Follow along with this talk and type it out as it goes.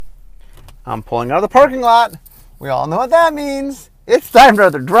I'm pulling out of the parking lot. We all know what that means. It's time for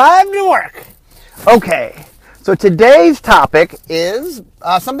another drive to work. Okay, so today's topic is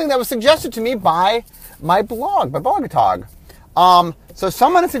something that was suggested to me by my blog, my Blogatog. So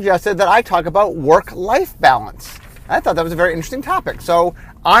someone suggested that I talk about work-life balance. I thought that was a very interesting topic. So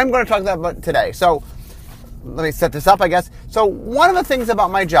I'm going to talk about it today. So let me set this up, I guess. So one of the things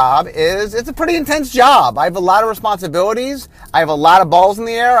about my job is it's a pretty intense job. I have a lot of responsibilities. I have a lot of balls in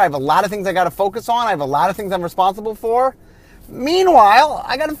the air. I have a lot of things I got to focus on. I have a lot of things I'm responsible for. Meanwhile,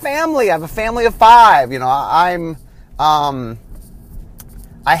 I got a family. I have a family of 5. You know, I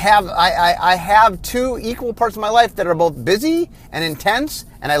have 2 equal parts of my life that are both busy and intense,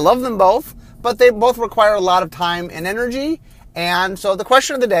 and I love them both, but they both require a lot of time and energy. And so the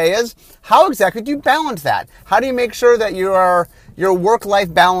question of the day is, how exactly do you balance that? How do you make sure that your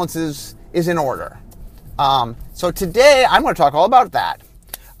work-life balance is in order? So today I'm going to talk all about that.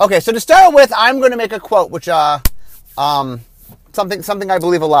 Okay, so to start with, I'm going to make a quote, which something I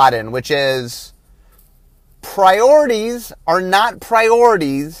believe a lot in, which is, priorities are not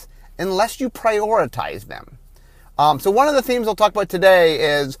priorities unless you prioritize them. So one of the themes I'll talk about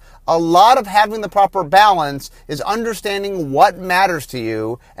today is a lot of having the proper balance is understanding what matters to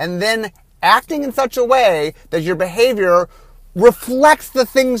you and then acting in such a way that your behavior reflects the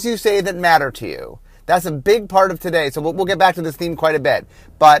things you say that matter to you. That's a big part of today. So we'll get back to this theme quite a bit.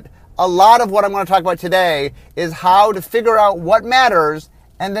 But a lot of what I'm going to talk about today is how to figure out what matters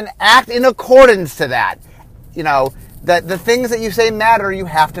and then act in accordance to that. You know, that the things that you say matter, you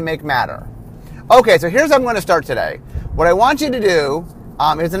have to make matter. Okay, so here's how I'm going to start today. What I want you to do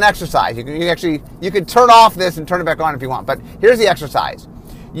is an exercise. You could turn off this and turn it back on if you want, but here's the exercise.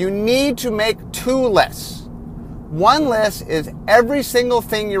 You need to make 2 lists. One list is every single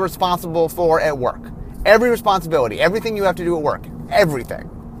thing you're responsible for at work. Every responsibility, everything you have to do at work, everything.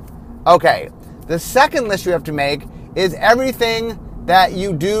 Okay, the second list you have to make is everything that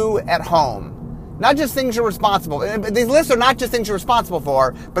you do at home. Not just things you're responsible. These lists are not just things you're responsible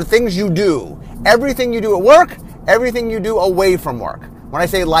for, but things you do. Everything you do at work, everything you do away from work. When I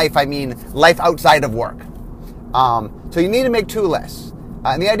say life, I mean life outside of work. So you need to make 2 lists.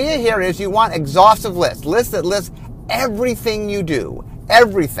 And the idea here is you want exhaustive lists that list everything you do.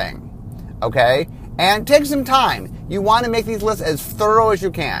 Everything. Okay? And take some time. You want to make these lists as thorough as you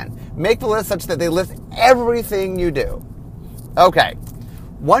can. Make the list such that they list everything you do. Okay.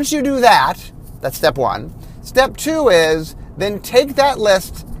 Once you do that, that's step 1. Step 2 is then take that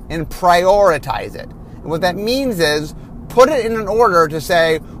list and prioritize it. And what that means is put it in an order to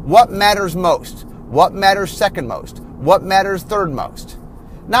say what matters most, what matters second most, what matters third most.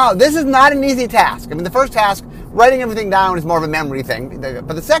 Now, this is not an easy task. I mean, the first task, writing everything down, is more of a memory thing.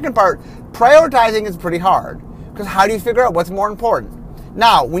 But the second part, prioritizing, is pretty hard. Because how do you figure out what's more important?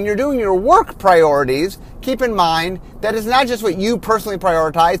 Now, when you're doing your work priorities, keep in mind that it's not just what you personally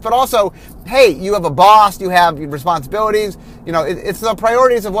prioritize, but also, hey, you have a boss, you have responsibilities. You know, it's the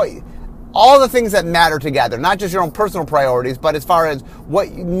priorities of all the things that matter together, not just your own personal priorities, but as far as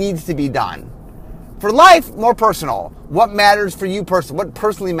what needs to be done. For life, more personal. What matters for you personally? What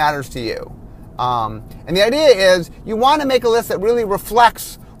personally matters to you? And the idea is you want to make a list that really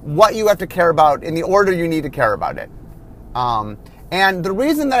reflects what you have to care about in the order you need to care about it. And the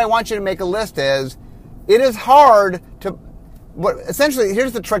reason that I want you to make a list is it is hard to, essentially,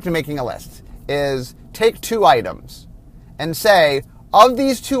 here's the trick to making a list, is take 2 items and say, of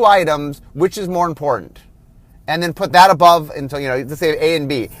these 2 items, which is more important? And then put that above until, let's say A and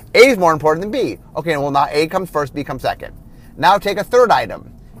B. A is more important than B. Okay, well, now A comes first, B comes second. Now take a third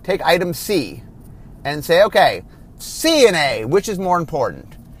item. Take item C and say, okay, C and A, which is more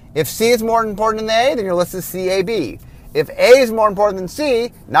important? If C is more important than A, then your list is C, A, B. If A is more important than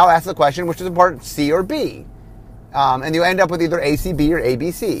C, now ask the question, which is important, C or B? And you end up with either A, C, B, or A, B,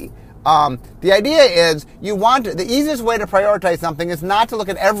 C. The idea is the easiest way to prioritize something is not to look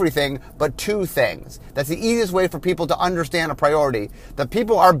at everything, but 2 things. That's the easiest way for people to understand a priority. The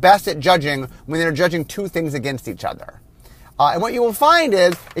people are best at judging when they're judging 2 things against each other. And what you will find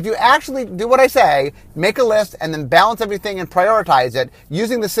is, if you actually do what I say, make a list and then balance everything and prioritize it,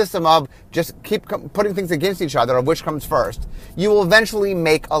 using the system of just keep putting things against each other, of which comes first, you will eventually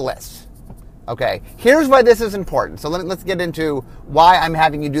make a list. Okay, here's why this is important. So let's get into why I'm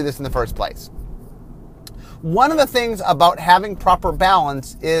having you do this in the first place. One of the things about having proper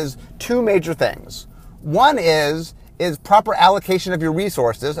balance is 2 major things. One is proper allocation of your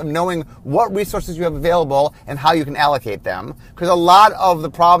resources, of knowing what resources you have available and how you can allocate them. Because a lot of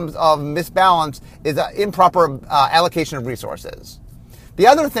the problems of misbalance is improper allocation of resources. The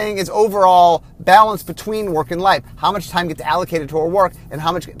other thing is overall balance between work and life. How much time gets allocated toward work and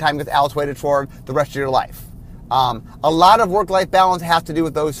how much time gets allocated toward the rest of your life. A lot of work-life balance has to do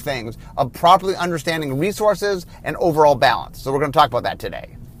with those things, of properly understanding resources and overall balance. So we're going to talk about that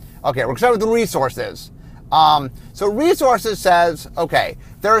today. Okay, we're going to start with the resources. So resources says, okay,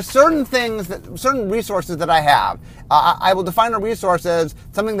 there are certain resources that I have. I will define a resource as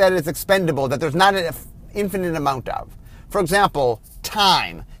something that is expendable, that there's not an infinite amount of. For example,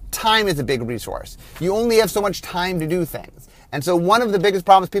 time. Time is a big resource. You only have so much time to do things. And so one of the biggest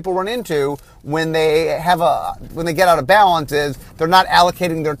problems people run into when they get out of balance is they're not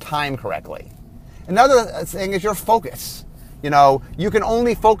allocating their time correctly. Another thing is your focus. You can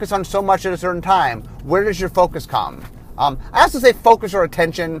only focus on so much at a certain time. Where does your focus come? I also say focus or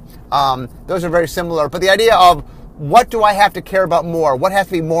attention. Those are very similar. But the idea of what do I have to care about more? What has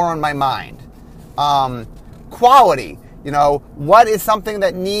to be more on my mind? Quality. What is something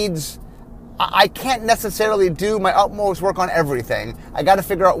that needs... I can't necessarily do my utmost work on everything. I got to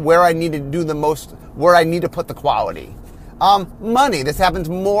figure out where I need to do the most, where I need to put the quality. Money. This happens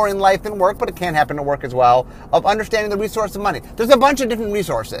more in life than work, but it can happen at work as well, of understanding the resource of money. There's a bunch of different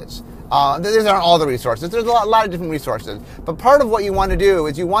resources. These aren't all the resources. There's a lot of different resources. But part of what you want to do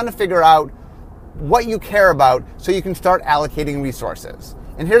is you want to figure out what you care about so you can start allocating resources.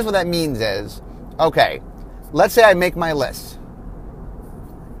 And here's what that means is, okay, let's say I make my list.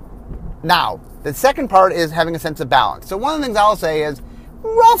 Now, the second part is having a sense of balance. So one of the things I'll say is,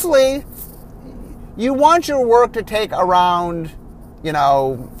 roughly, you want your work to take around,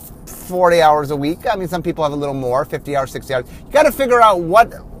 40 hours a week. I mean, some people have a little more, 50 hours, 60 hours. You got to figure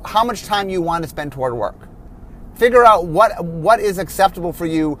out how much time you want to spend toward work. Figure out what is acceptable for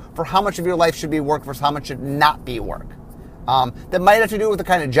you for how much of your life should be work versus how much should not be work. That might have to do with the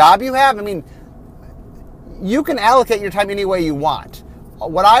kind of job you have. I mean, you can allocate your time any way you want.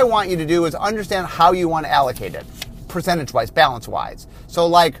 What I want you to do is understand how you want to allocate it, percentage-wise, balance-wise. So,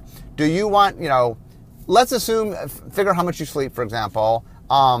 do you want, let's figure how much you sleep, for example,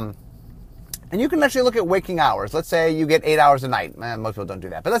 and you can actually look at waking hours. Let's say you get 8 hours a night. Most people don't do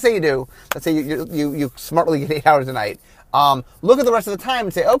that, but let's say you do. Let's say you smartly get 8 hours a night. Look at the rest of the time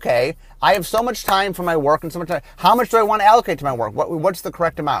and say, okay, I have so much time for my work and so much time. How much do I want to allocate to my work? What's the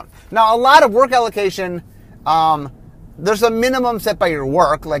correct amount? Now, a lot of work allocation, there's a minimum set by your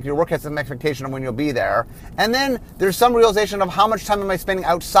work, like your work has some expectation of when you'll be there. And then there's some realization of how much time am I spending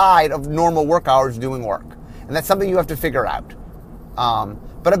outside of normal work hours doing work. And that's something you have to figure out.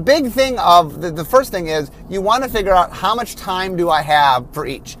 But a big thing the first thing is you want to figure out how much time do I have for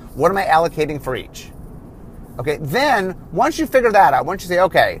each? What am I allocating for each? Okay, then once you figure that out, once you say,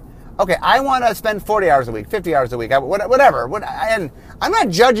 okay, I want to spend 40 hours a week, 50 hours a week, whatever. And I'm not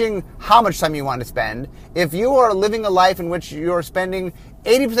judging how much time you want to spend. If you are living a life in which you're spending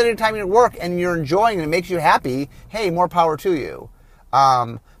 80% of your time at work and you're enjoying it and it makes you happy, hey, more power to you.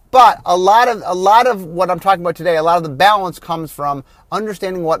 But a lot of what I'm talking about today, a lot of the balance comes from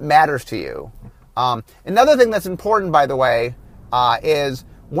understanding what matters to you. Another thing that's important, by the way, is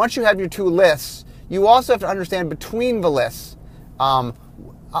once you have your two lists, you also have to understand between the lists,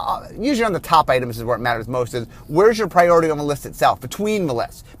 usually on the top items is where it matters most, is where's your priority on the list itself, between the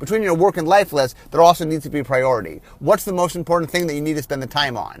lists. Between your work and life list, there also needs to be a priority. What's the most important thing that you need to spend the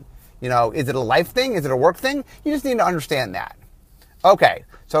time on? Is it a life thing? Is it a work thing? You just need to understand that. Okay,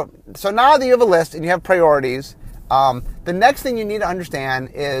 so now that you have a list and you have priorities, the next thing you need to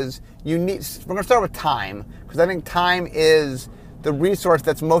understand is we're going to start with time, because I think time is the resource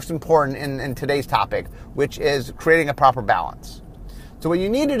that's most important in today's topic, which is creating a proper balance. So what you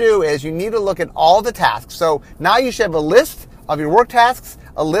need to do is you need to look at all the tasks. So now you should have a list of your work tasks,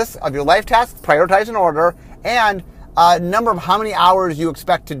 a list of your life tasks, prioritized in order, and a number of how many hours you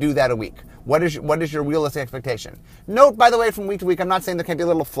expect to do that a week. What is your realistic expectation? Note, by the way, from week to week, I'm not saying there can't be a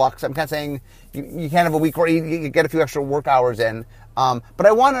little flux. I'm kind of saying you can't have a week where you get a few extra work hours in. But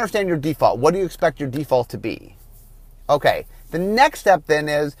I want to understand your default. What do you expect your default to be? Okay, the next step then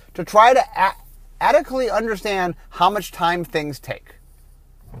is to try to adequately understand how much time things take.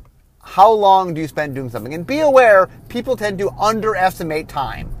 How long do you spend doing something? And be aware, people tend to underestimate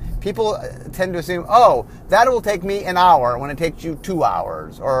time. People tend to assume, oh, that will take me an hour when it takes you 2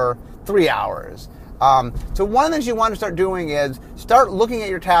 hours or 3 hours. So one of the things you want to start doing is start looking at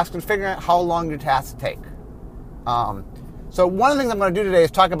your tasks and figuring out how long your tasks take. So one of the things I'm going to do today is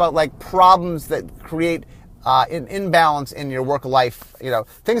talk about problems that create an imbalance in your work-life,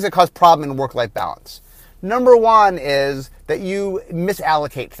 things that cause problem in work-life balance. Number one is that you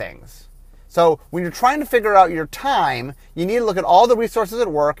misallocate things. So when you're trying to figure out your time, you need to look at all the resources at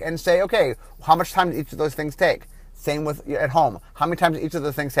work and say, okay, how much time does each of those things take? Same with at home. How many times each of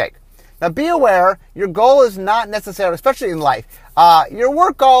those things take? Now, be aware, your goal is not necessarily, especially in life, your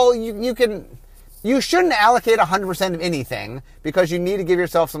work goal, you shouldn't allocate 100% of anything because you need to give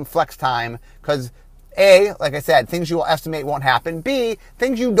yourself some flex time because A, like I said, things you will estimate won't happen. B,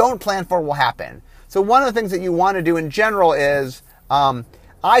 things you don't plan for will happen. So one of the things that you want to do in general is,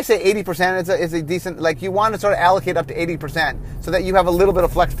 I say 80% is a decent, like you want to sort of allocate up to 80% so that you have a little bit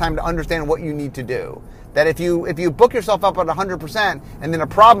of flex time to understand what you need to do. That if you book yourself up at 100% and then a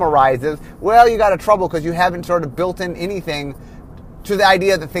problem arises, well, you got a trouble because you haven't sort of built in anything to the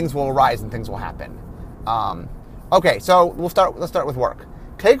idea that things will arise and things will happen. Okay, so let's start with work.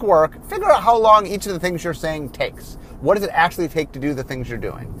 Take work, figure out how long each of the things you're saying takes. What does it actually take to do the things you're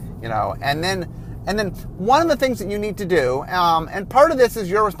doing? And then one of the things that you need to do, and part of this is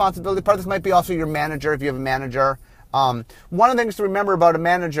your responsibility, part of this might be also your manager if you have a manager. One of the things to remember about a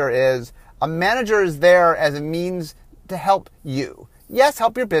manager is there as a means to help you. Yes,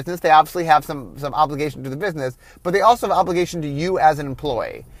 help your business. They obviously have some obligation to the business, but they also have obligation to you as an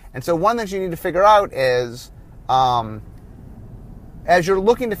employee. And so one thing you need to figure out is, as you're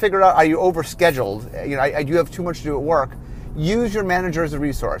looking to figure out, are you overscheduled? Do you have too much to do at work? Use your manager as a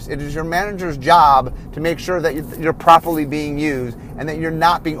resource. It is your manager's job to make sure that you're properly being used and that you're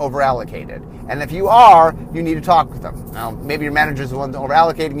not being overallocated. And if you are, you need to talk with them. Now, maybe your manager is the one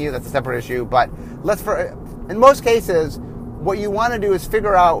overallocating you. That's a separate issue. But in most cases, what you want to do is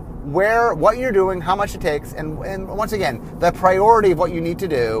figure out what you're doing, how much it takes, and once again, the priority of what you need to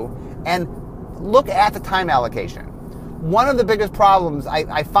do, and look at the time allocation. One of the biggest problems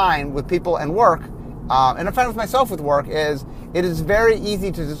I find with people and work, and I find with myself with work, is it is very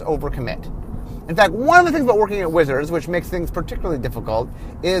easy to just overcommit. In fact, one of the things about working at Wizards, which makes things particularly difficult,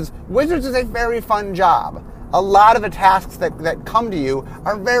 is Wizards is a very fun job. A lot of the tasks that come to you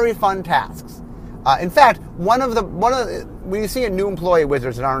are very fun tasks. In fact, when you see a new employee at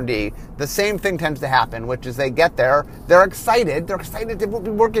Wizards at R&D, the same thing tends to happen, which is they get there, they're excited to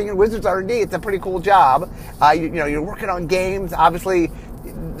be working in Wizards R&D. It's a pretty cool job. You're working on games. Obviously,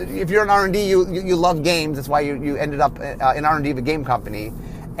 if you're in R&D, you love games. That's why you ended up in R&D of a game company.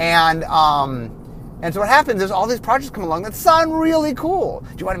 And so what happens is all these projects come along that sound really cool.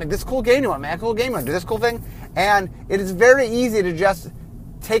 Do you want to make this cool game? Do you want to make a cool game? Do you want to do this cool thing? And it is very easy to just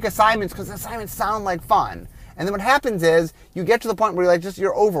take assignments because assignments sound like fun. And then what happens is you get to the point where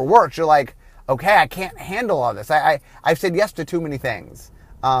you're overworked. You're like, okay, I can't handle all this. I've said yes to too many things.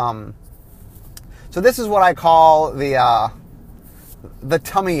 So this is what I call the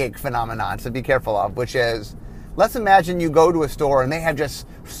tummy ache phenomenon, so be careful of, which is, let's imagine you go to a store and they have just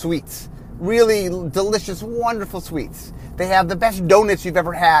sweets, really delicious, wonderful sweets. They have the best donuts you've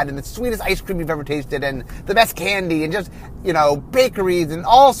ever had and the sweetest ice cream you've ever tasted and the best candy and just, bakeries and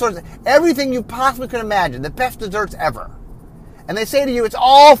all sorts of, everything you possibly could imagine, the best desserts ever. And they say to you, it's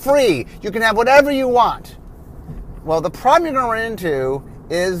all free. You can have whatever you want. Well, the problem you're going to run into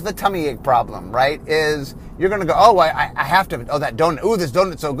is the tummy ache problem, right? Is you're going to go, I have to, that donut, this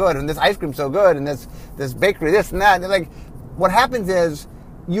donut's so good and this ice cream's so good and this bakery, this and that. And what happens is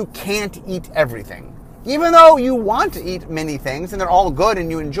you can't eat everything. Even though you want to eat many things and they're all good and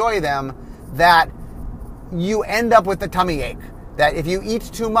you enjoy them, that you end up with the tummy ache. That if you eat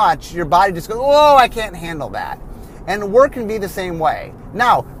too much, your body just goes, I can't handle that. And work can be the same way.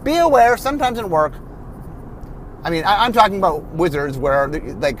 Now, be aware, sometimes in work, I'm talking about Wizards where,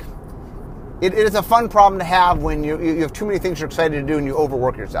 it is a fun problem to have when you have too many things you're excited to do and you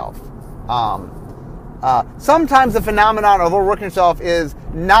overwork yourself. Sometimes the phenomenon of overworking yourself is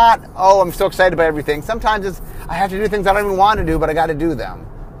not, I'm so excited about everything. Sometimes it's, I have to do things I don't even want to do, but I got to do them.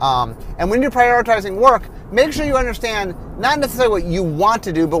 And when you're prioritizing work, make sure you understand not necessarily what you want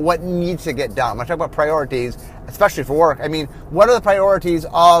to do, but what needs to get done. When I talk about priorities, especially for work, what are the priorities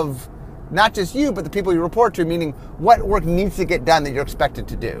of not just you, but the people you report to, meaning what work needs to get done that you're expected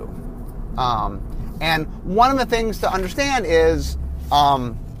to do. And one of the things to understand is,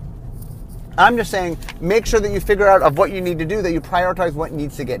 I'm just saying, make sure that you figure out of what you need to do, that you prioritize what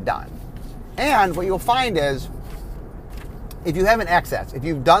needs to get done. And what you'll find is, if you have an excess, if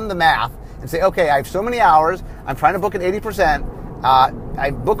you've done the math and say, okay, I have so many hours, I'm trying to book at 80%,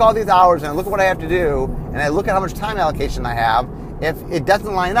 I book all these hours and I look at what I have to do, and I look at how much time allocation I have, if it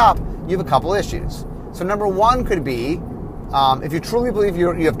doesn't line up, you have a couple issues. So number one could be, if you truly believe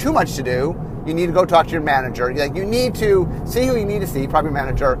you have too much to do, you need to go talk to your manager. You need to see who you need to see, probably your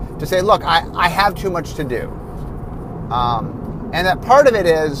manager, to say, look, I have too much to do. And that part of it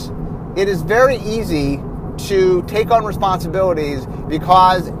is very easy to take on responsibilities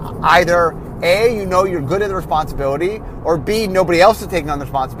because either A, you're good at the responsibility, or B, nobody else is taking on the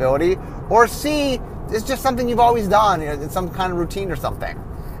responsibility, or C, it's just something you've always done. It's some kind of routine or something.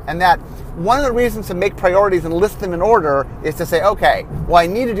 And that one of the reasons to make priorities and list them in order is to say, okay, well, I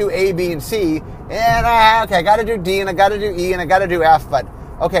need to do A, B, and C, and I got to do D, and I got to do E, and I got to do F, but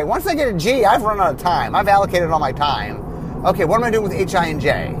okay, once I get a G, I've run out of time. I've allocated all my time. Okay, what am I doing with H, I, and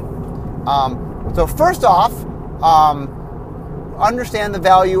J? So first off, understand the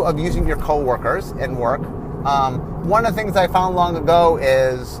value of using your coworkers in work. One of the things I found long ago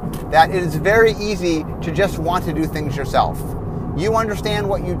is that it is very easy to just want to do things yourself. You understand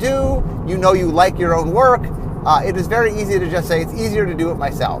what you do. You know you like your own work. It is very easy to just say it's easier to do it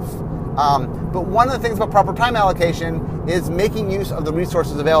myself. But one of the things about proper time allocation is making use of the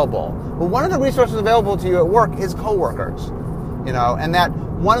resources available. Well, one of the resources available to you at work is coworkers. And that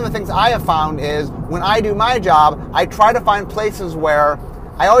one of the things I have found is when I do my job, I try to find places where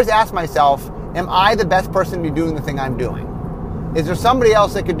I always ask myself, am I the best person to be doing the thing I'm doing? Is there somebody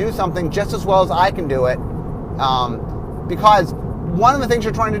else that could do something just as well as I can do it? Because one of the things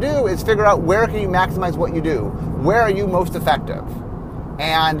you're trying to do is figure out where can you maximize what you do? Where are you most effective?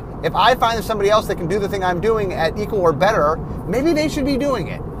 And if I find there's somebody else that can do the thing I'm doing at equal or better, maybe they should be doing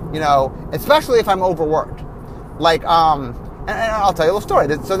it, especially if I'm overworked. Like, and I'll tell you a little story.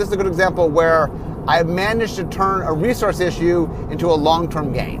 So this is a good example where I managed to turn a resource issue into a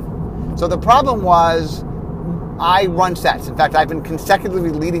long-term gain. So the problem was I run sets. In fact, I've been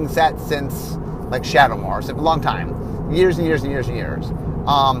consecutively leading sets since like Shadowmoor, so a long time. Years and years and years and years.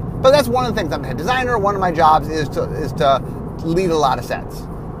 But that's one of the things. I'm a designer. One of my jobs is to lead a lot of sets.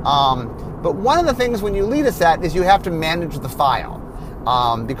 But one of the things when you lead a set is you have to manage the file.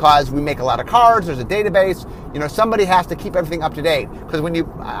 Because we make a lot of cards, there's a database, somebody has to keep everything up to date. Because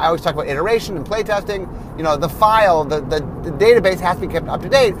I always talk about iteration and playtesting, the file, the database has to be kept up to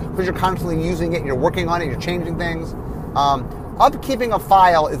date because you're constantly using it, you're working on it, you're changing things. Upkeeping a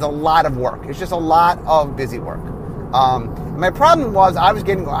file is a lot of work. It's just a lot of busy work. My problem was I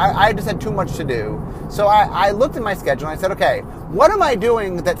just had too much to do. So I looked at my schedule and I said, okay, what am I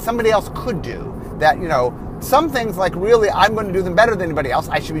doing that somebody else could do? That, some things like really I'm going to do them better than anybody else.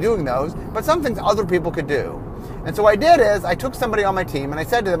 I should be doing those. But some things other people could do. And so what I did is I took somebody on my team and I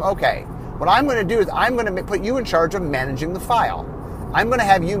said to them, okay, what I'm going to do is I'm going to put you in charge of managing the file. I'm going to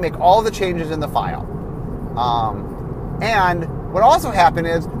have you make all the changes in the file. And what also happened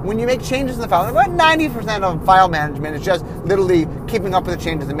is when you make changes in the file, about 90% of file management is just literally keeping up with the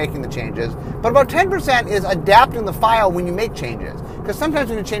changes and making the changes. But about 10% is adapting the file when you make changes. Because sometimes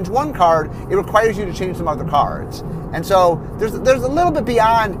when you change one card, it requires you to change some other cards. And so there's a little bit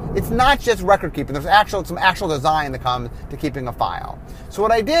beyond, it's not just record keeping, there's some actual design that comes to keeping a file. So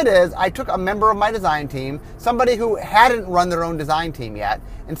what I did is I took a member of my design team, somebody who hadn't run their own design team yet,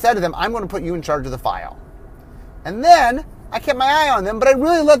 and said to them, I'm going to put you in charge of the file. And then I kept my eye on them, but I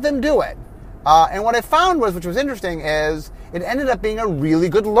really let them do it. And what I found which was interesting, is it ended up being a really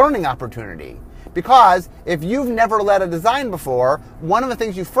good learning opportunity. Because if you've never led a design before, one of the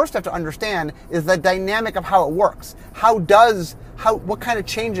things you first have to understand is the dynamic of how it works. What kind of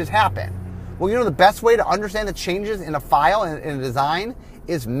changes happen? Well, the best way to understand the changes in a file, in a design,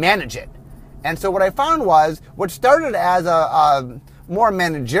 is manage it. And so what I found was, what started as a more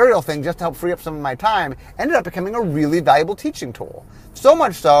managerial thing just to help free up some of my time ended up becoming a really valuable teaching tool. So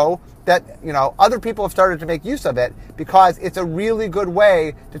much so that, other people have started to make use of it because it's a really good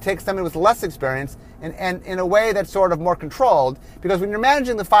way to take somebody with less experience and in a way that's sort of more controlled. Because when you're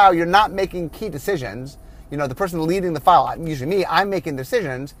managing the file, you're not making key decisions. The person leading the file, usually me, I'm making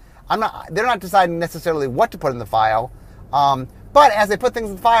decisions. They're not deciding necessarily what to put in the file. But as they put things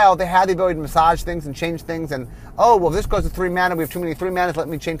in the file, they have the ability to massage things and change things. And, this goes to 3 mana. We have too many 3 manas. Let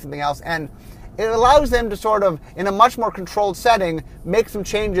me change something else. And it allows them to sort of, in a much more controlled setting, make some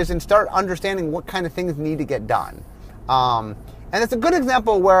changes and start understanding what kind of things need to get done. And it's a good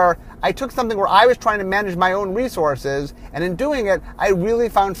example where I took something where I was trying to manage my own resources, and in doing it, I really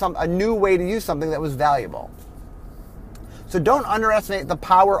found a new way to use something that was valuable. So don't underestimate the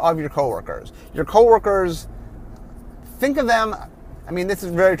power of your coworkers. Your coworkers, think of them, this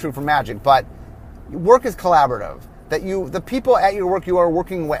is very true for Magic, but work is collaborative. That the people at your work you are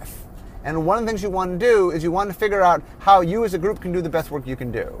working with. And one of the things you want to do is you want to figure out how you as a group can do the best work you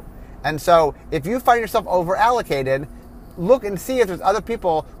can do. And so if you find yourself over-allocated, look and see if there's other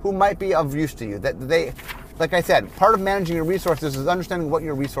people who might be of use to you. Like I said, part of managing your resources is understanding what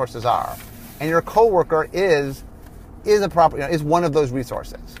your resources are. And your coworker is one of those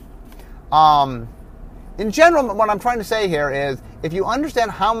resources. In general, what I'm trying to say here is if you understand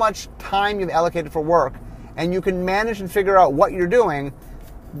how much time you've allocated for work and you can manage and figure out what you're doing,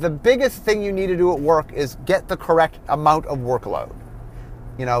 the biggest thing you need to do at work is get the correct amount of workload.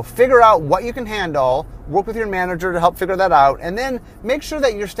 Figure out what you can handle, work with your manager to help figure that out, and then make sure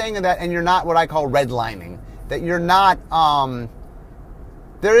that you're staying in that and you're not what I call redlining. That you're not,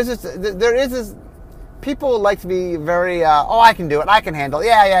 there is this, people like to be very, I can do it, I can handle it,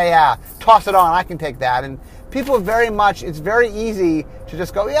 yeah, toss it on, I can take that. And people it's very easy to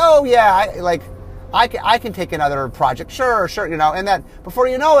just go, oh yeah, I can take another project, sure, and that before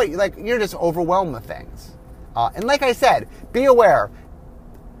you know it, you're just overwhelmed with things. And like I said, be aware.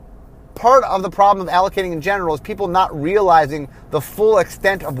 Part of the problem of allocating in general is people not realizing the full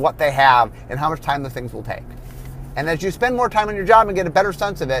extent of what they have and how much time the things will take. And as you spend more time on your job and get a better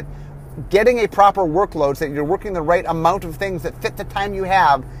sense of it, getting a proper workload so that you're working the right amount of things that fit the time you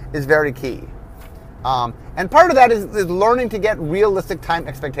have is very key. And part of that is learning to get realistic time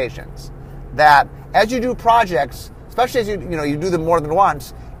expectations. That as you do projects, especially as you do them more than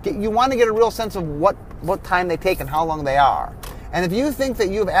once, you want to get a real sense of what time they take and how long they are. And if you think that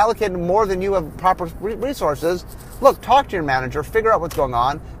you've allocated more than you have proper resources, look, talk to your manager, figure out what's going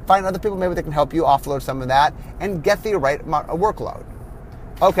on, find other people maybe that can help you offload some of that, and get the right amount of workload.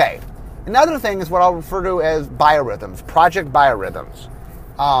 Okay, another thing is what I'll refer to as biorhythms, project biorhythms.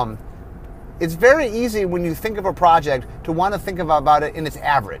 It's very easy when you think of a project to want to think about it in its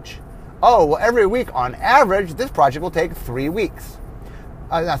average. Oh, well, every week on average, this project will take 3 weeks.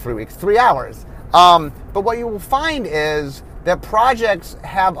 Not 3 weeks, 3 hours. But what you will find is that projects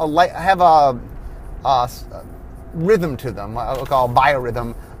have a rhythm to them. I'll call it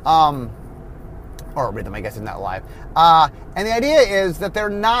biorhythm, or a rhythm, I guess, is not live. And the idea is that they're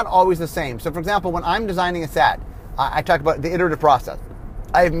not always the same. So, for example, when I'm designing a set, I talk about the iterative process.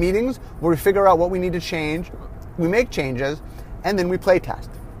 I have meetings where we figure out what we need to change, we make changes, and then we play test.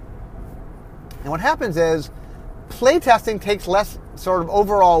 And what happens is play testing takes less sort of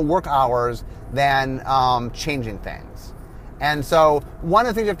overall work hours than changing things. And so one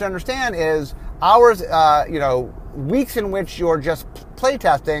of the things you have to understand is hours, weeks in which you're just play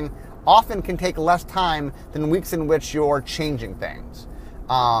testing often can take less time than weeks in which you're changing things.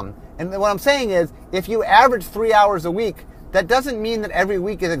 And what I'm saying is if you average 3 hours a week, that doesn't mean that every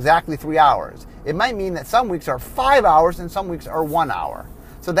week is exactly 3 hours. It might mean that some weeks are 5 hours and some weeks are 1 hour.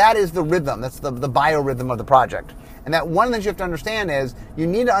 So that is the rhythm. That's the biorhythm of the project. And that one of the things you have to understand is you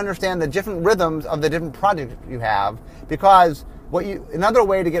need to understand the different rhythms of the different projects you have, because another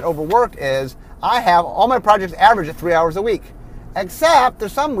way to get overworked is I have all my projects average at 3 hours a week. Except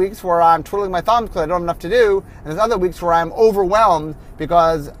there's some weeks where I'm twiddling my thumbs because I don't have enough to do, and there's other weeks where I'm overwhelmed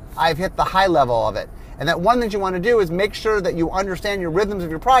because I've hit the high level of it. And that one thing you want to do is make sure that you understand your rhythms of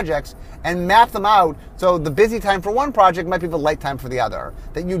your projects and map them out so the busy time for one project might be the light time for the other.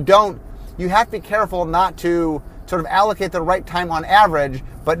 That you have to be careful not to sort of allocate the right time on average,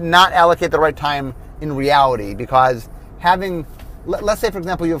 but not allocate the right time in reality. Because let's say for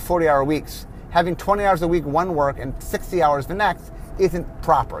example you have 40-hour weeks, having 20 hours a week one work and 60 hours the next isn't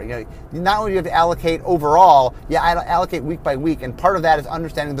proper. Not only do you have to allocate overall, I allocate week by week, and part of that is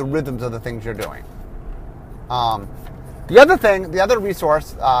understanding the rhythms of the things you're doing. The other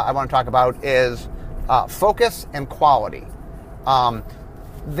resource I want to talk about is focus and quality.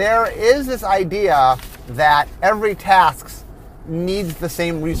 There is this idea that every task needs the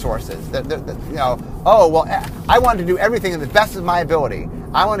same resources. I want to do everything as best as my ability.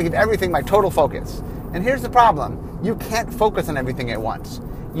 I want to give everything my total focus. And here's the problem. You can't focus on everything at once.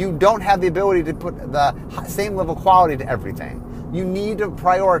 You don't have the ability to put the same level of quality to everything. You need to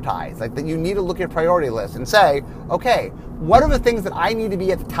prioritize. You need to look at your priority list and say, okay, what are the things that I need to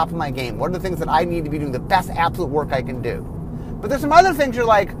be at the top of my game? What are the things that I need to be doing the best absolute work I can do? But there's some other things you're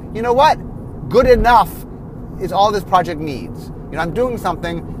like, you know what? Good enough is all this project needs. I'm doing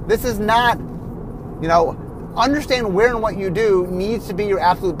something. This is not, understand where and what you do needs to be your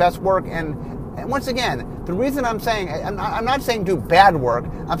absolute best work. And once again, the reason I'm not saying do bad work.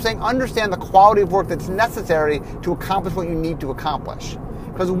 I'm saying understand the quality of work that's necessary to accomplish what you need to accomplish.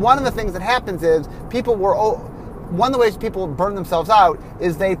 Because one of the things that happens is one of the ways people burn themselves out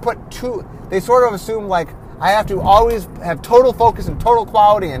is they sort of assume I have to always have total focus and total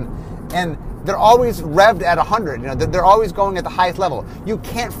quality and they're always revved at 100. They're always going at the highest level. You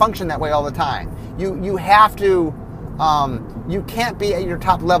can't function that way all the time. You have to. You can't be at your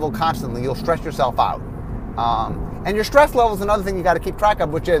top level constantly. You'll stress yourself out. And your stress level is another thing you got to keep track of,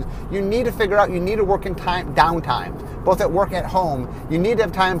 which is you need to figure out. You need to work in downtime, both at work, at home. You need to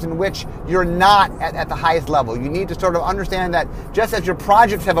have times in which you're not at the highest level. You need to sort of understand that just as your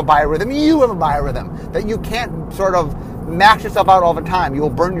projects have a biorhythm, you have a biorhythm. That you can't sort of max yourself out all the time. You will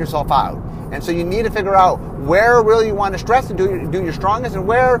burn yourself out. And so you need to figure out where really you want to stress and do your strongest, and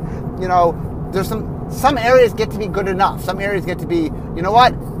where, there's some areas get to be good enough. Some areas get to be, you know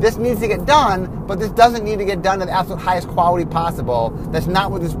what, this needs to get done, but this doesn't need to get done to the absolute highest quality possible. That's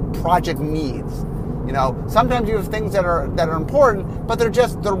not what this project needs. You know, sometimes you have things that are important, but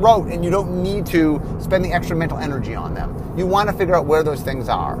they're rote, and you don't need to spend the extra mental energy on them. You want to figure out where those things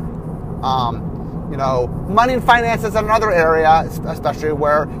are. You know, money and finances is another area, especially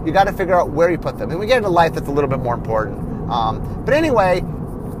where you got to figure out where you put them. And we get into life that's a little bit more important. But anyway,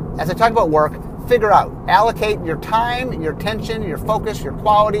 as I talk about work, figure out, allocate your time, your attention, your focus, your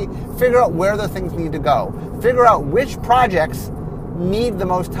quality. Figure out where those things need to go. Figure out which projects need the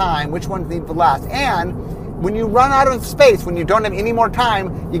most time, which ones need the last. And when you run out of space, when you don't have any more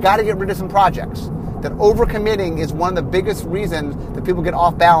time, you got to get rid of some projects. That overcommitting is one of the biggest reasons that people get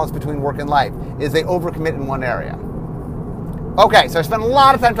off balance between work and life, is they overcommit in one area. Okay, so I spent a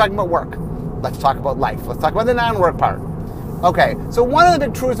lot of time talking about work. Let's talk about life. Let's talk about the non-work part. Okay, so one of the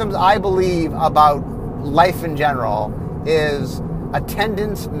big truisms I believe about life in general is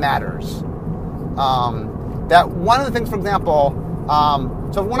attendance matters. That one of the things, for example,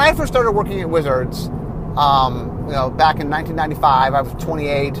 so when I first started working at Wizards, back in 1995, I was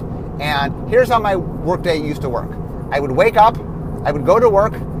 28, and here's how my workday used to work. I would wake up, I would go to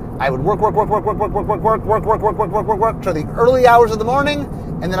work, I would work till the early hours of the morning,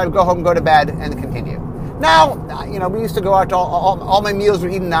 and then I would go home and go to bed and continue. Now, we used to go out to all my meals were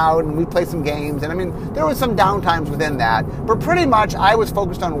eaten out, and we'd play some games, and there was some downtimes within that, but pretty much I was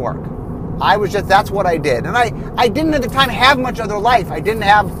focused on work. That's what I did. And I didn't at the time have much other life. I didn't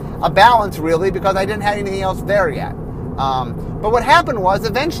have a balance really because I didn't have anything else there yet. But what happened was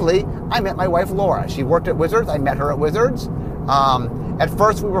eventually I met my wife Laura. She worked at Wizards. I met her at Wizards. At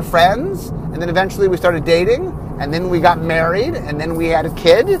first we were friends, and then eventually we started dating, and then we got married, and then we had a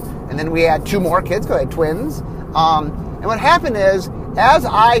kid, and then we had 2 more kids because I had twins. And what happened is, as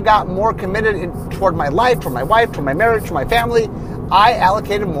I got more committed toward my life, toward my wife, toward my marriage, toward my family, I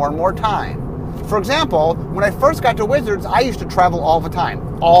allocated more and more time. For example, when I first got to Wizards, I used to travel all the time.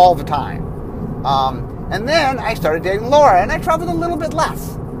 And then I started dating Laura, and I traveled a little bit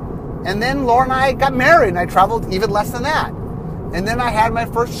less. And then Laura and I got married, and I traveled even less than that. And then I had my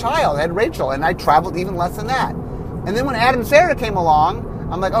first child, I had Rachel, and I traveled even less than that. And then when Adam and Sarah came along,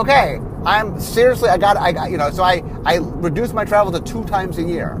 I'm like, okay, so I reduced my travel to 2 times a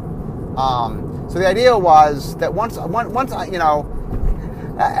year. So the idea was that once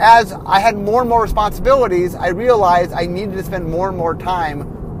as I had more and more responsibilities, I realized I needed to spend more and more time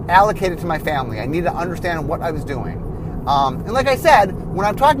allocated to my family. I needed to understand what I was doing. And like I said, when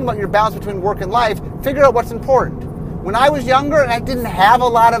I'm talking about your balance between work and life, figure out what's important. When I was younger and I didn't have a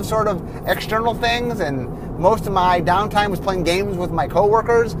lot of sort of external things, and most of my downtime was playing games with my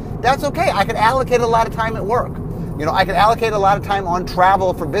coworkers, that's okay. I could allocate a lot of time at work. I could allocate a lot of time on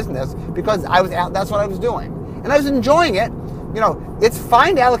travel for business because that's what I was doing. And I was enjoying it. It's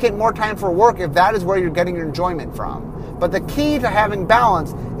fine to allocate more time for work if that is where you're getting your enjoyment from. But the key to having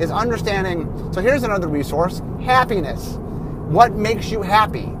balance is understanding, so here's another resource, happiness. What makes you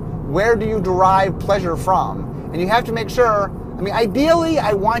happy? Where do you derive pleasure from? And you have to make sure, ideally,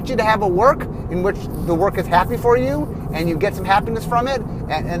 I want you to have a work in which the work is happy for you and you get some happiness from it.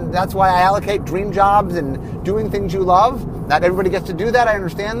 And that's why I allocate dream jobs and doing things you love. Not everybody gets to do that. I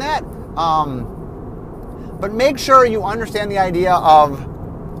understand that. But make sure you understand the idea of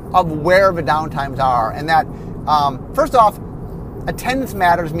where the downtimes are. And that, first off, attendance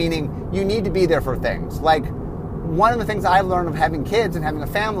matters, meaning you need to be there for things. Like, one of the things I've learned of having kids and having a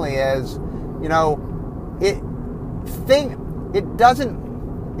family is, it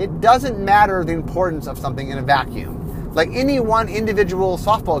doesn't matter the importance of something in a vacuum. Like any one individual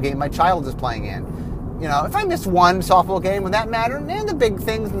softball game my child is playing in. If I miss one softball game, would that matter? And the big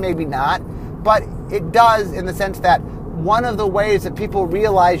things, maybe not. But it does in the sense that one of the ways that people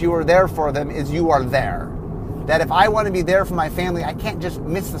realize you are there for them is you are there. That if I want to be there for my family, I can't just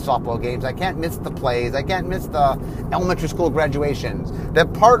miss the softball games. I can't miss the plays. I can't miss the elementary school graduations.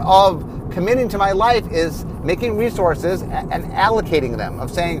 That part of committing to my life is making resources and allocating them,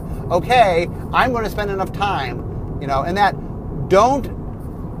 of saying, okay, I'm going to spend enough time, and that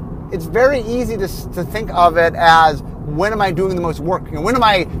it's very easy to think of it as, when am I doing the most work? When am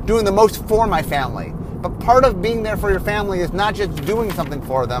I doing the most for my family? But part of being there for your family is not just doing something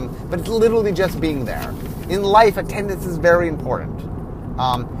for them, but it's literally just being there. In life, attendance is very important.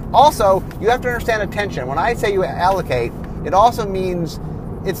 Also, you have to understand attention. When I say you allocate, it also means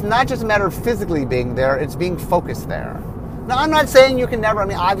it's not just a matter of physically being there, it's being focused there. Now, I'm not saying you can never,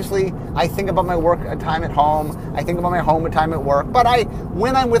 obviously, I think about my work at time at home, I think about my home at time at work, but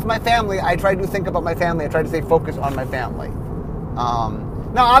when I'm with my family, I try to think about my family, I try to stay focused on my family.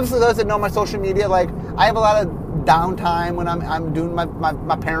 Now, obviously, those that know my social media, like, I have a lot of downtime when I'm doing my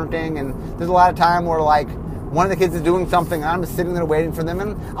parenting, and there's a lot of time where, like, one of the kids is doing something, and I'm just sitting there waiting for them,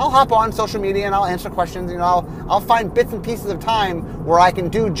 and I'll hop on social media and I'll answer questions. I'll find bits and pieces of time where I can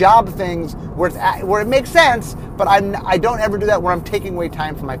do job things where it makes sense, but I don't ever do that where I'm taking away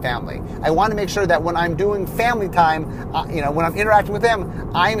time from my family. I want to make sure that when I'm doing family time, when I'm interacting with them,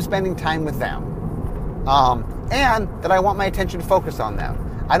 I am spending time with them, and that I want my attention to focus on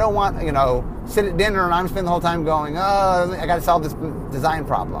them. I don't want, sit at dinner and I'm spending the whole time going, oh, I got to solve this design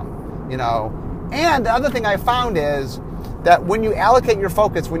problem, And the other thing I found is that when you allocate your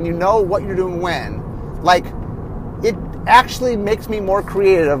focus, when you know what you're doing when, like, it actually makes me more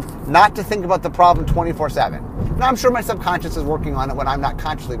creative not to think about the problem 24/7. Now, I'm sure my subconscious is working on it when I'm not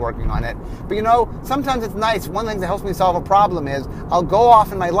consciously working on it. But, sometimes it's nice. One thing that helps me solve a problem is I'll go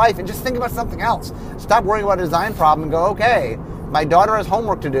off in my life and just think about something else. Stop worrying about a design problem and go, okay, my daughter has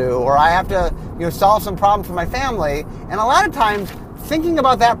homework to do, or I have to, solve some problem for my family. And a lot of times, thinking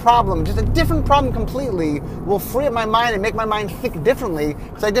about that problem, just a different problem completely, will free up my mind and make my mind think differently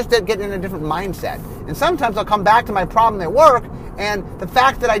because I just get in a different mindset. And sometimes I'll come back to my problem at work, and the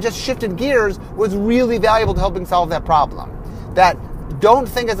fact that I just shifted gears was really valuable to helping solve that problem. That don't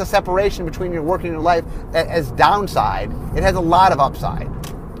think as a separation between your work and your life as downside. It has a lot of upside.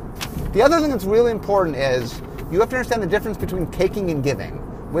 The other thing that's really important is you have to understand the difference between taking and giving,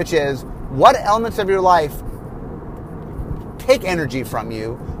 which is what elements of your life take energy from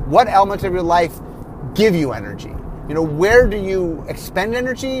you, what elements of your life give you energy. Where do you expend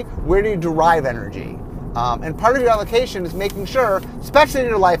energy? Where do you derive energy? And part of your allocation is making sure, especially in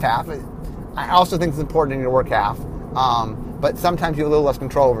your life half, I also think it's important in your work half, but sometimes you have a little less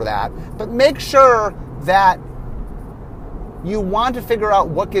control over that. But make sure that you want to figure out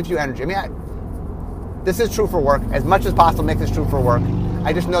what gives you energy. This is true for work. As much as possible, make this true for work.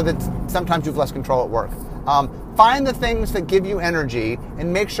 I just know that sometimes you have less control at work. Find the things that give you energy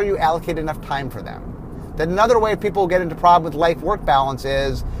and make sure you allocate enough time for them. That another way people get into problem with life-work balance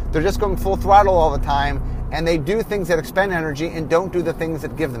is they're just going full throttle all the time, and they do things that expend energy and don't do the things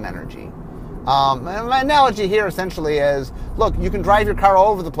that give them energy. And my analogy here essentially is, look, you can drive your car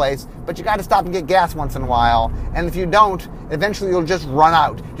all over the place, but you got to stop and get gas once in a while. And if you don't, eventually you'll just run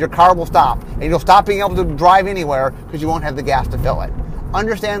out. Your car will stop, and you'll stop being able to drive anywhere because you won't have the gas to fill it.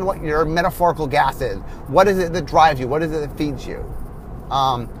 Understand what your metaphorical gas is. What is it that drives you? What is it that feeds you?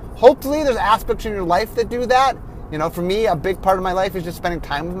 Hopefully there's aspects in your life that do that. For me, a big part of my life is just spending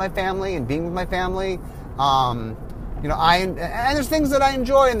time with my family and being with my family. And there's things that I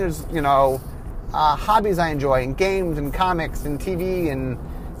enjoy, and there's, hobbies I enjoy, and games and comics and TV and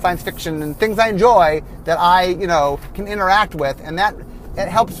science fiction and things I enjoy that I, can interact with, and that it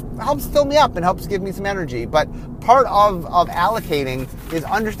helps fill me up and helps give me some energy. But part of allocating is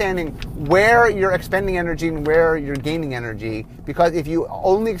understanding where you're expending energy and where you're gaining energy, because if you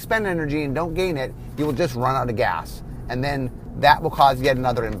only expend energy and don't gain it, you will just run out of gas, and then that will cause yet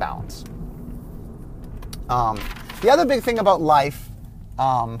another imbalance. The other big thing about life,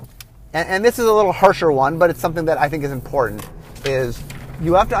 and this is a little harsher one, but it's something that I think is important, is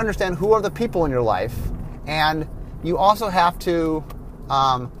you have to understand who are the people in your life, and you also have to,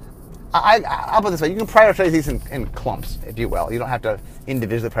 I'll put it this way, you can prioritize these in clumps, if you will. You don't have to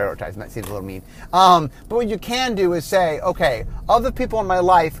individually prioritize, and that seems a little mean. But what you can do is say, okay, of the people in my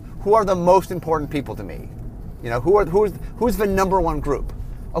life, who are the most important people to me? Who's the number one group?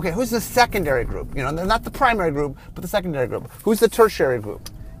 Okay, who's the secondary group? Not the primary group, but the secondary group. Who's the tertiary group?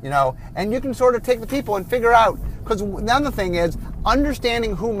 And you can sort of take the people and figure out, because another thing is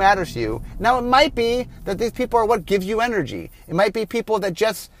understanding who matters to you. Now, it might be that these people are what gives you energy. It might be people that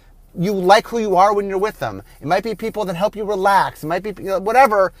just, you like who you are when you're with them. It might be people that help you relax. It might be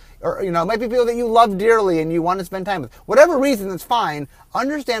whatever, or it might be people that you love dearly and you want to spend time with. Whatever reason, that's fine.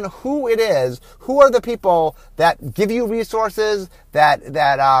 Understand who it is. Who are the people that give you resources, that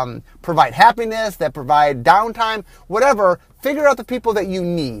provide happiness, that provide downtime, whatever. Figure out the people that you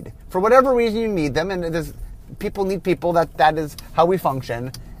need for whatever reason you need them, and people need people. That is how we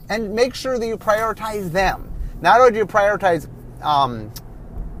function, and make sure that you prioritize them. Not only do you prioritize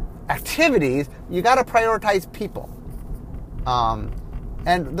activities, you got to prioritize people.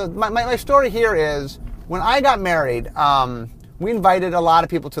 And my story here is, when I got married, we invited a lot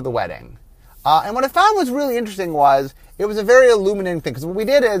of people to the wedding. And what I found was really interesting was, it was a very illuminating thing. Because what we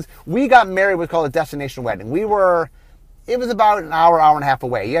did is, we got married, what's called a destination wedding. It was about an hour and a half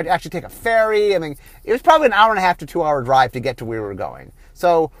away. You had to actually take a ferry. It was probably an hour and a half to 2 hour drive to get to where we were going.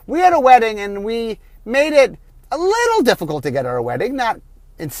 So we had a wedding, and we made it a little difficult to get our wedding. Not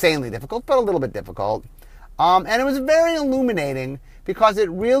insanely difficult, but a little bit difficult. And it was very illuminating because it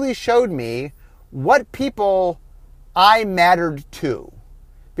really showed me what people I mattered to.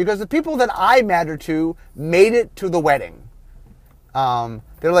 Because the people that I mattered to made it to the wedding.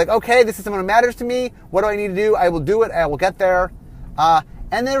 They're like, okay, this is someone who matters to me. What do I need to do? I will do it. I will get there.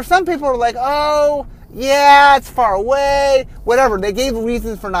 And there were some people who were like, oh, yeah, it's far away, whatever. They gave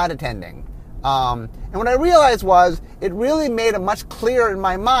reasons for not attending. And what I realized was it really made it much clearer in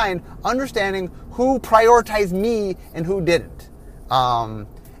my mind understanding who prioritized me and who didn't. And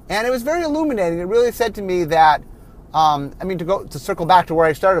it was very illuminating. It really said to me that, to circle back to where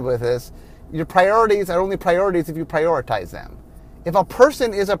I started with this, your priorities are only priorities if you prioritize them. If a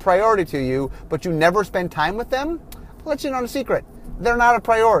person is a priority to you, but you never spend time with them, I'll let you know a secret. They're not a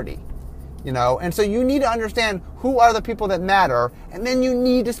priority. And so you need to understand who are the people that matter, and then you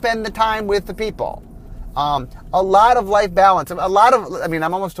need to spend the time with the people. A lot of life balance, I'm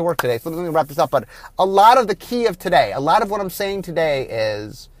almost to work today, so let me wrap this up, but a lot of the key of today, a lot of what I'm saying today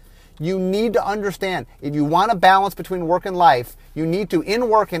is you need to understand, if you want a balance between work and life, you need to, in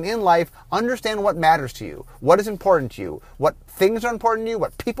work and in life, understand what matters to you, what is important to you, what things are important to you,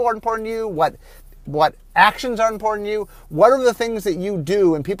 what people are important to you, what actions are important to you, what are the things that you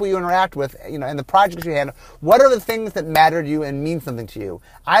do and people you interact with, and the projects you handle, what are the things that matter to you and mean something to you,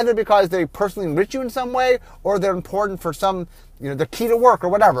 either because they personally enrich you in some way or they're important for some, they're key to work or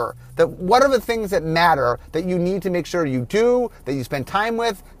whatever. What are the things that matter that you need to make sure you do, that you spend time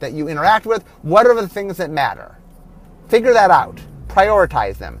with, that you interact with? What are the things that matter? Figure that out.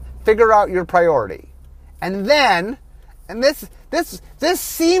 Prioritize them. Figure out your priority. And then, this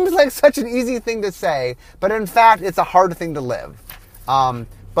seems like such an easy thing to say, but in fact, it's a hard thing to live.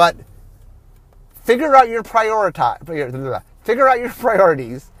 But figure out your figure out your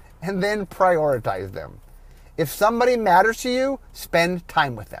priorities, and then prioritize them. If somebody matters to you, spend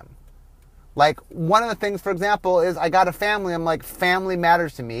time with them. Like, one of the things, for example, is I got a family. I'm like, family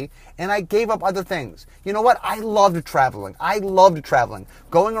matters to me, and I gave up other things. You know what? I loved traveling.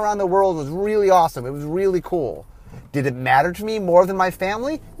 Going around the world was really awesome. It was really cool. Did it matter to me more than my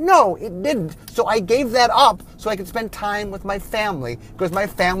family? No, it didn't. So I gave that up so I could spend time with my family, because my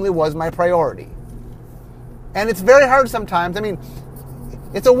family was my priority. And it's very hard sometimes.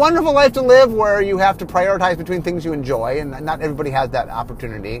 It's a wonderful life to live where you have to prioritize between things you enjoy, and not everybody has that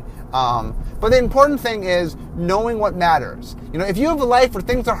opportunity. But the important thing is knowing what matters. If you have a life where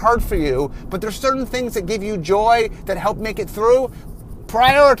things are hard for you, but there's certain things that give you joy, that help make it through,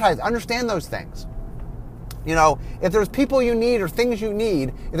 prioritize, understand those things. If there's people you need or things you need,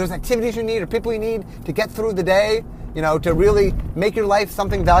 if there's activities you need or people you need to get through the day, to really make your life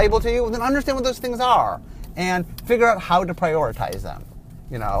something valuable to you, then understand what those things are and figure out how to prioritize them.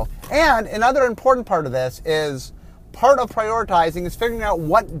 And another important part of this is part of prioritizing is figuring out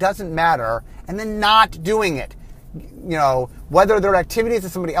what doesn't matter and then not doing it. Whether they're activities that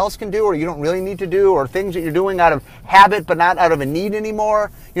somebody else can do or you don't really need to do, or things that you're doing out of habit but not out of a need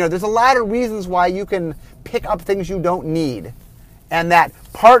anymore. There's a lot of reasons why you can pick up things you don't need. And that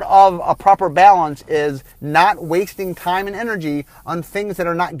part of a proper balance is not wasting time and energy on things that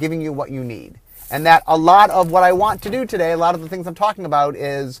are not giving you what you need. And that a lot of what I want to do today, a lot of the things I'm talking about,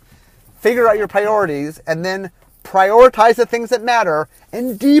 is figure out your priorities and then prioritize the things that matter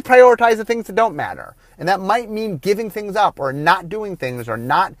and deprioritize the things that don't matter. And that might mean giving things up or not doing things or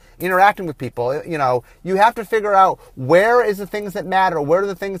not interacting with people. You have to figure out where is the things that matter, where are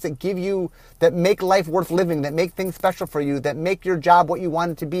the things that give you, that make life worth living, that make things special for you, that make your job what you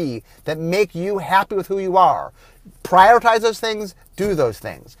want it to be, that make you happy with who you are. Prioritize those things, do those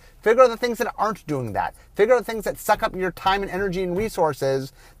things. Figure out the things that aren't doing that. Figure out the things that suck up your time and energy and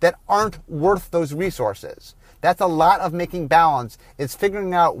resources that aren't worth those resources. That's a lot of making balance, is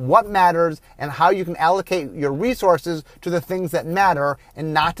figuring out what matters and how you can allocate your resources to the things that matter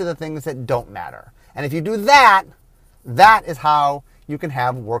and not to the things that don't matter. And if you do that, that is how you can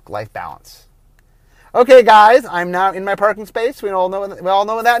have work-life balance. Okay, guys, I'm now in my parking space. We all know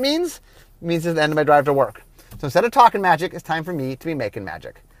what that means. It means it's the end of my drive to work. So instead of talking magic, it's time for me to be making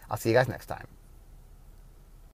magic. I'll see you guys next time.